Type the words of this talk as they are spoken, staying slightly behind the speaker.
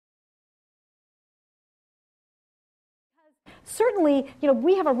Certainly,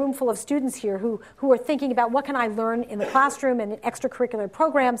 we have a room full of students here who are thinking about what can I learn in the classroom and in extracurricular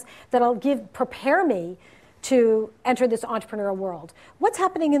programs that'll prepare me to enter this entrepreneurial world. What's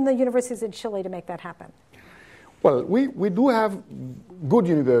happening in the universities in Chile to make that happen? Well, we do have good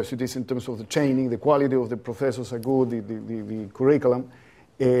universities in terms of the training, the quality of the professors are good, the curriculum,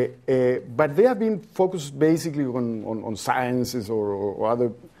 but they have been focused basically on sciences or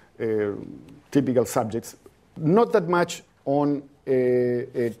other typical subjects, not that much on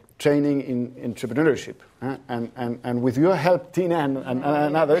training in entrepreneurship. And with your help, Tina, and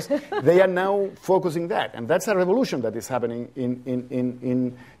others, they are now focusing that. And that's a revolution that is happening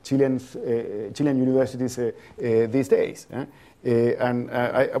in Chilean universities these days.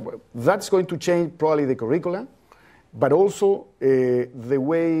 That's going to change probably the curriculum, but also the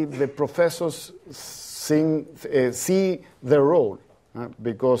way the professors see their role.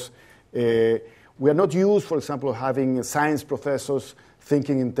 Because we are not used, for example, having science professors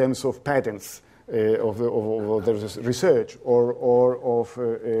thinking in terms of patents of the research, or of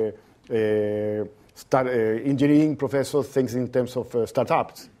engineering professors thinking in terms of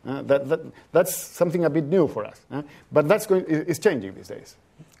startups. That's something a bit new for us, but it's changing these days.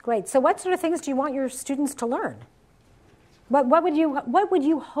 Great. So, what sort of things do you want your students to learn? What would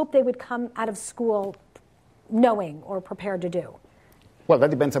you hope they would come out of school knowing or prepared to do? Well,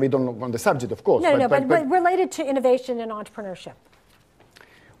 that depends a bit on the subject, of course. But related to innovation and entrepreneurship.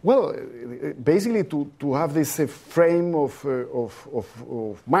 Well, basically to have this frame of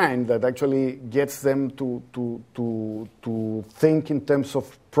mind that actually gets them to think in terms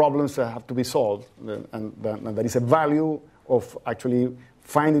of problems that have to be solved, and there is a value of actually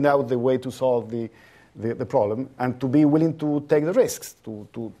finding out the way to solve the problem, and to be willing to take the risks, to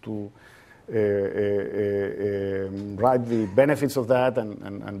write the benefits of that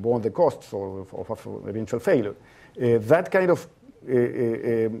and bear the costs of eventual failure. That kind of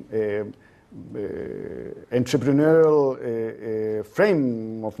entrepreneurial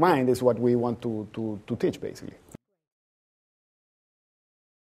frame of mind is what we want to teach, basically.